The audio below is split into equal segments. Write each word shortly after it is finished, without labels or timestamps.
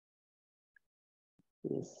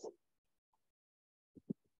Yes.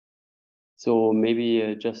 So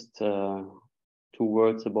maybe just 2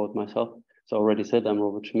 words about myself. So I already said I'm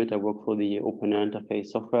Robert Schmidt. I work for the OpenAirInterface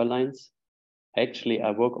Software Alliance. Actually,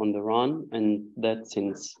 I work on the RAN, and that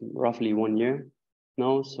since roughly 1 year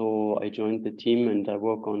now. So I joined the team and I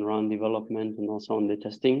work on RAN development and also on the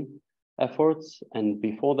testing efforts. And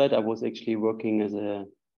before that, I was actually working as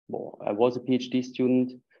I was a PhD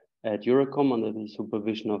student at Eurocom under the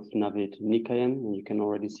supervision of Navid Nikayan. And you can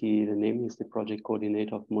already see the name. He's the project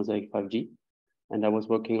coordinator of MOSAIC5G. And I was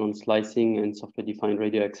working on slicing and software-defined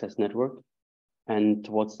radio access network. And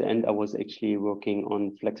towards the end, I was actually working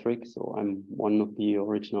on FlexRig. So I'm one of the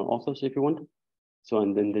original authors, if you want. So,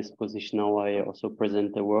 and in this position now, I also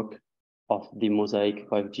present the work of the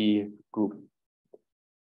MOSAIC5G group.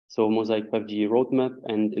 So MOSAIC5G roadmap,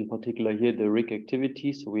 and in particular here, the RIG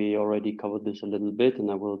activities. We already covered this a little bit,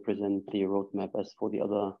 and I will present the roadmap as for the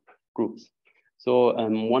other groups. So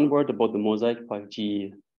one word about the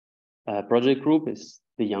MOSAIC5G project group is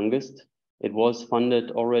the youngest. It was founded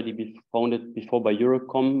before by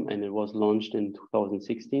Eurocom, and it was launched in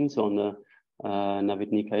 2016. So on the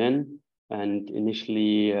Navid Nikayan, and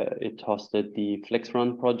initially it hosted the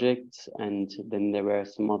FlexRun project, and then there were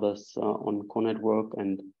some others on core network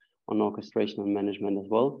and on orchestration and management as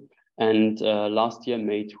well. And last year,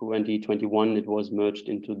 May 2021, it was merged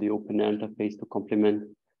into the OpenAirInterface to complement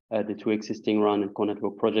the 2 existing RAN and core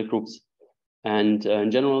network project groups. And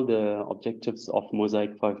in general, the objectives of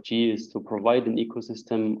MOSAIC5G is to provide an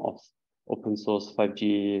ecosystem of open source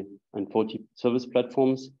 5G and 4G service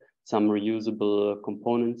platforms, some reusable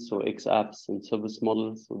components, so XApps and service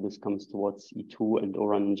models. So this comes towards E2 and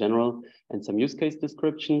ORAN in general, and some use case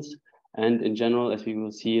descriptions. And in general, as we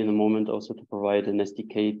will see in a moment, also to provide an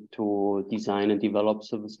SDK to design and develop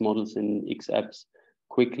service models in XApps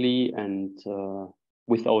quickly and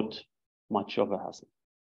without much of a hassle.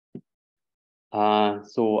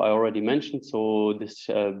 So I already mentioned, so this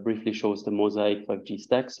briefly shows the MOSAIC5G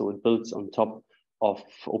stack. So it builds on top of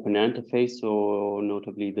OpenAirInterface, so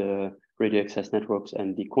notably the radio access networks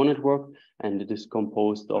and the core network, and it is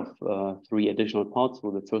composed of 3 additional parts.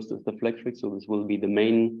 So the first is the FlexRig, so this will be the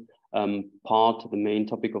main the main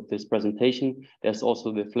topic of this presentation. There's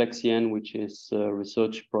also the FlexIan, which is a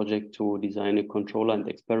research project to design a controller and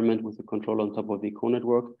experiment with the controller on top of the core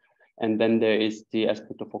network. And then there is the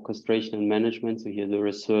aspect of orchestration and management. So here the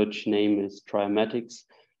research name is Triamatics,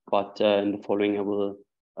 but in the following I will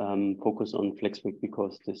focus on FlexRig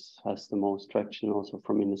because this has the most traction also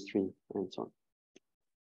from industry and so on.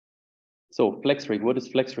 So FlexRig, what is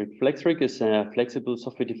FlexRig? FlexRig is a flexible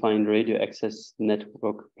software-defined radio access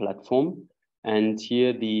network platform. And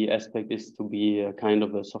here the aspect is to be a kind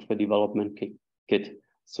of a software development kit.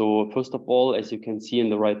 So first of all, as you can see in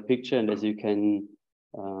the right picture, and as you can,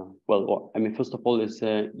 first of all, it's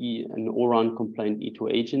an ORAN compliant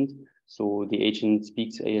E2 agent. So the agent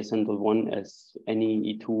speaks AS1 as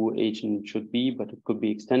any E2 agent should be, but it could be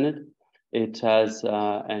extended. It has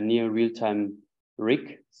a near real-time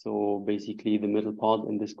RIG, so basically the middle part,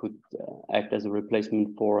 and this could act as a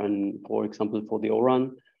replacement for example, for the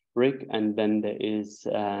ORAN RIG, and then there is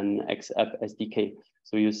an XApp SDK.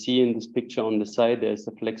 So you see in this picture on the side, there's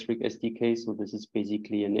a FlexRig SDK. So this is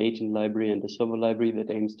basically an agent library and a server library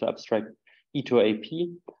that aims to abstract E2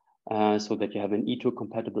 AP so that you have an E2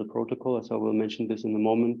 compatible protocol. So I will mention this in a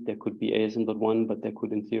moment. There could be ASM.1, but there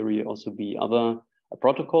could in theory also be other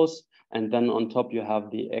protocols. And then on top, you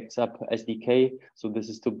have the XApp SDK. So this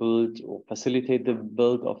is to build or facilitate the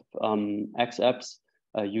build of XApps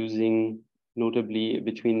using notably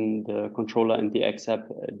between the controller and the XApp,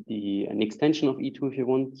 an extension of E2 if you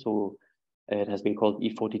want. So it has been called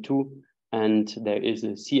E42. And there is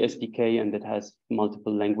a CSDK, and that has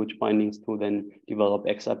multiple language bindings to then develop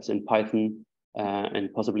XApps in Python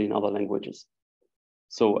and possibly in other languages.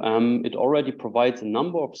 So it already provides a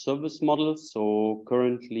number of service models. So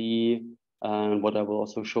currently, what I will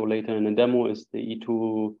also show later in a demo is the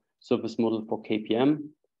E2 service model for KPM.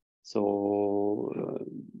 So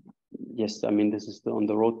yes, I mean, this is on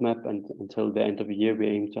the roadmap, and until the end of the year, we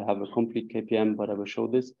aim to have a complete KPM, but I will show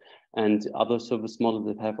this. And other service models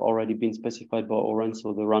that have already been specified by ORAN,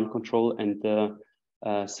 so the run control and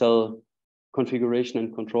the cell configuration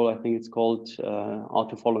and control, I think it's called, are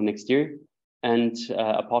to follow next year. And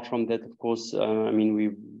apart from that, of course, I mean,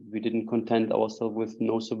 we didn't content ourselves with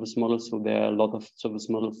no service models. So there are a lot of service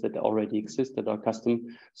models that already exist that are custom.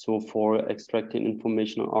 So for extracting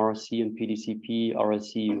information on RRC and PDCP,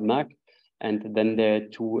 RRC, MAC. And then there are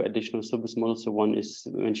 2 additional service models. So one is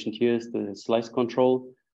mentioned here is the slice control,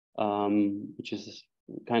 which is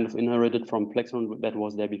kind of inherited from FlexRun that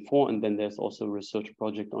was there before. And then there's also a research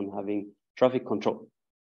project on having traffic control.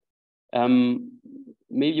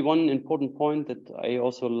 Maybe one important point that I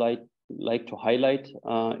also like to highlight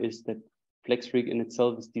is that FlexRig in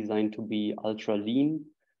itself is designed to be ultra lean.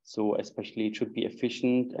 So especially it should be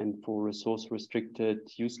efficient and for resource restricted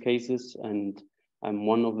use cases. And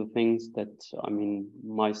one of the things that, I mean,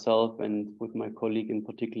 myself and with my colleague in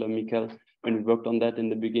particular, Mikael, when we worked on that in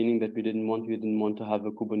the beginning, that we didn't want to have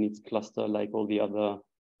a Kubernetes cluster like all the other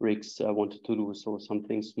rigs wanted to do. So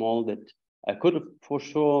something small that could for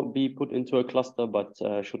sure be put into a cluster, but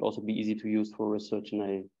should also be easy to use for research. And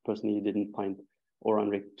I personally didn't find ORAN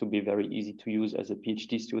rig to be very easy to use as a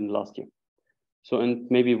PhD student last year. So, and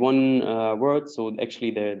maybe one word. So actually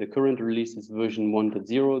the current release is version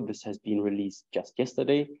 1.0. This has been released just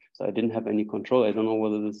yesterday. So I didn't have any control. I don't know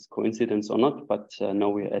whether this is coincidence or not, but now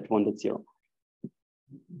we're at 1.0.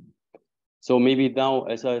 So maybe now,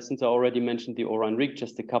 since I already mentioned the ORAN rig,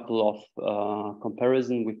 just a couple of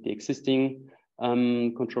comparison with the existing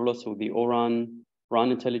controllers. So the ORAN RAN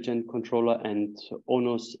intelligent controller and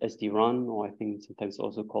ONOS SD-RAN, or I think sometimes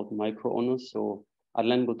also called micro ONOS. So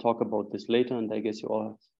Adlan will talk about this later, and I guess you all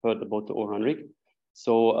have heard about the ORAN rig.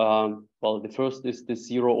 So, well, the first is the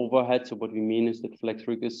zero overhead. So what we mean is that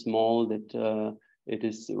FlexRig is small, that it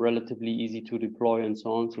is relatively easy to deploy and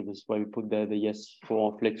so on. So this is why we put there the yes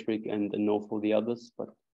for FlexRig and the no for the others, but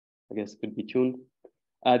I guess could be tuned.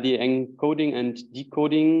 The encoding and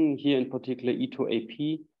decoding here in particular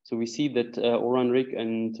E2AP. So we see that ORAN rig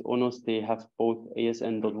and ONOS, they have both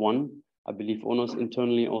ASN.1. I believe ONOS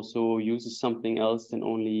internally also uses something else than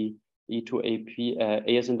only E2AP,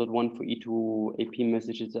 ASN.1 for E2AP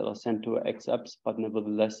messages that are sent to XApps, but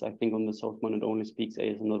nevertheless, I think on the Southbound it only speaks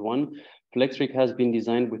ASN.1. FlexRig has been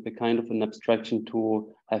designed with a kind of an abstraction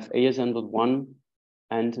to have ASN.1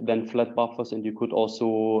 and then flat buffers, and you could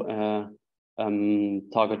also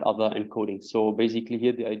target other encoding. So basically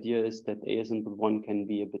here the idea is that ASN.1 can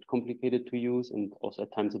be a bit complicated to use and also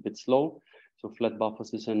at times a bit slow. So flat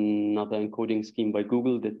buffers is another encoding scheme by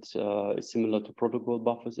Google that is similar to protocol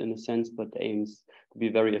buffers in a sense, but aims to be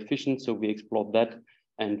very efficient. So we explored that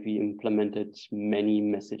and we implemented many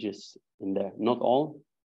messages in there, not all.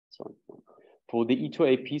 So for the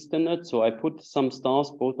E2AP standard, so I put some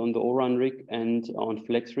stars both on the ORAN rig and on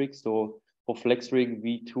FlexRig. So for FlexRig,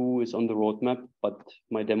 V2 is on the roadmap, but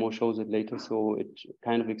my demo shows it later, so it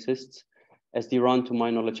kind of exists. SD-RAN, to my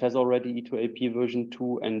knowledge, has already E2AP version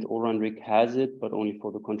 2, and ORAN rig has it, but only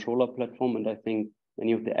for the controller platform. And I think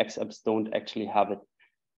many of the XApps don't actually have it.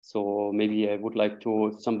 So maybe I would like to,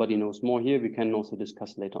 if somebody knows more here, we can also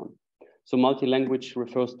discuss later on. So multi-language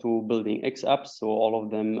refers to building XApps. So all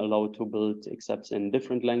of them allow to build XApps in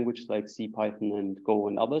different languages like C, Python, and Go,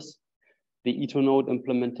 and others. The EtherNode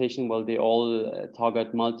implementation, well, they all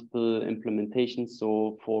target multiple implementations.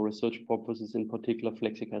 So for research purposes in particular,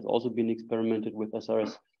 FlexRig has also been experimented with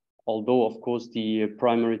SRS, although of course the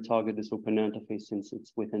primary target is OpenAirInterface since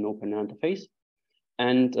it's within OpenAirInterface.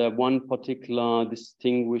 And one particular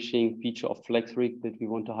distinguishing feature of FlexRig that we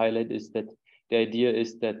want to highlight is that the idea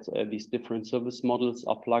is that these different service models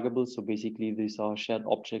are pluggable. So basically these are shared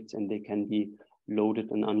objects and they can be loaded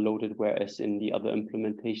and unloaded, whereas in the other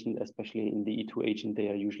implementation, especially in the E2 agent, they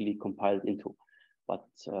are usually compiled into. But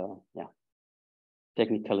yeah,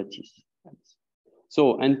 technicalities.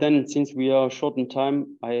 So, and then since we are short on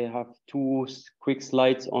time, I have two quick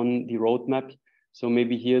slides on the roadmap. So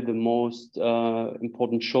maybe here the most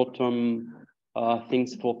important short-term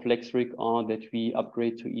things for FlexRig are that we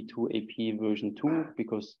upgrade to E2AP version 2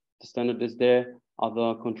 because the standard is there.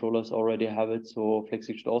 Other controllers already have it, so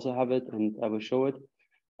FlexRig should also have it, and I will show it.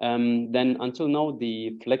 Then until now,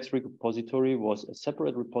 the FlexRig repository was a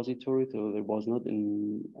separate repository, so it was not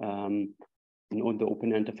in the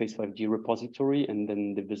OpenAirInterface 5G repository, and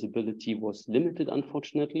then the visibility was limited,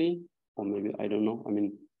 unfortunately, or maybe, I don't know. I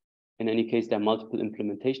mean, in any case, there are multiple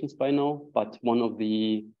implementations by now, but one of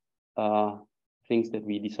the things that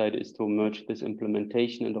we decided is to merge this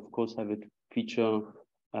implementation and of course have it feature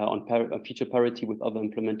feature parity with other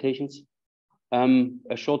implementations.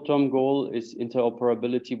 A short-term goal is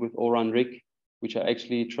interoperability with ORAN rig, which I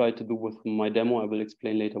actually tried to do with my demo. I will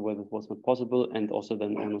explain later whether it was not possible, and also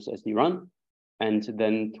then ONOS SD-RAN, and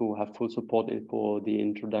then to have full support for the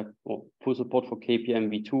introduction, or full support for KPM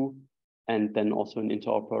v2, and then also an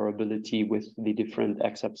interoperability with the different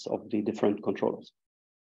XApps of the different controllers.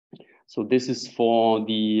 So this is for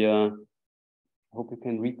the, I hope you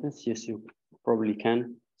can read this. Yes, you probably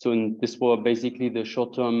can. So this was basically the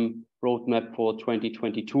short-term roadmap for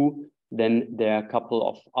 2022. Then there are a couple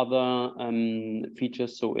of other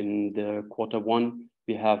features. So in the Q1,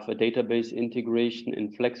 we have a database integration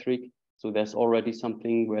in FlexRig. So there's already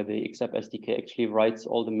something where the XApp SDK actually writes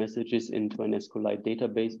all the messages into an SQLite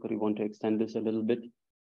database, but we want to extend this a little bit.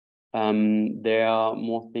 There are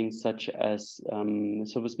more things such as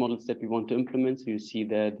service models that we want to implement. So you see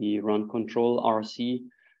there the run control RC.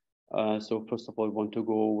 So first of all, we want to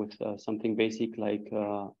go with something basic like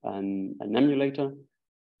an emulator.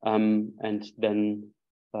 And then,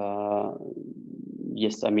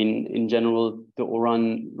 yes, I mean, in general, the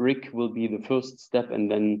ORAN rig will be the first step. And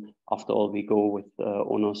then after all, we go with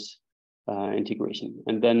ONOS integration.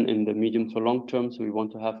 And then in the medium to long term, so we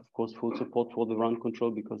want to have, of course, full support for the run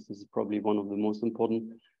control, because this is probably one of the most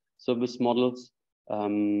important service models.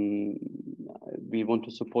 We want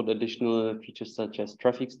to support additional features such as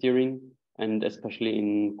traffic steering, and especially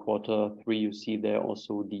in Q3, you see there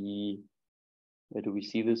also the, where do we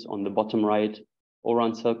see this? On the bottom right,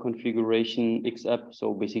 ORAN cell configuration XApp.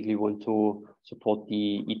 So basically we want to support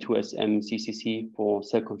the E2SM CCC for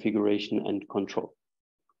cell configuration and control.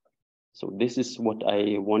 So this is what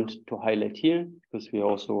I want to highlight here, because we are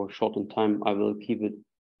also short on time. I will keep it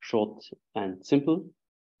short and simple.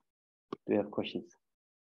 Do you have questions?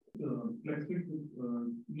 FlexRig with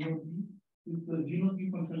GNOD, is the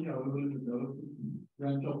GNOD functionality available in the development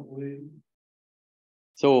branch of OAI?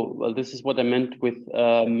 So, well, this is what I meant with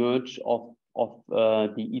merge of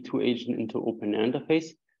the E2 agent into OpenAirInterface.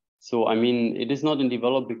 So, I mean, it is not in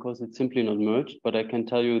develop because it's simply not merged, but I can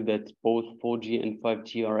tell you that both 4G and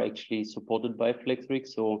 5G are actually supported by FlexRig.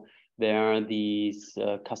 So there are these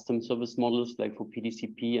custom service models like for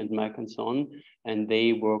PDCP and MAC and so on, and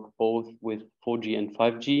they work both with 4G and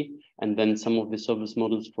 5G. And then some of the service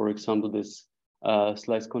models, for example, this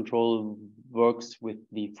slice control works with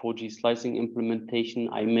the 4G slicing implementation.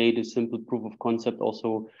 I made a simple proof of concept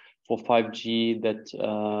also for 5G that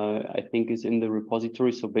I think is in the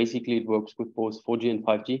repository. So basically it works with both 4G and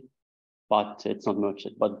 5G, but it's not merged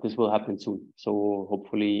yet, but this will happen soon. So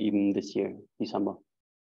hopefully even this year, December.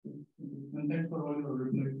 And thanks for all your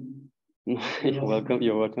reflections. You're welcome.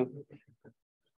 You're welcome.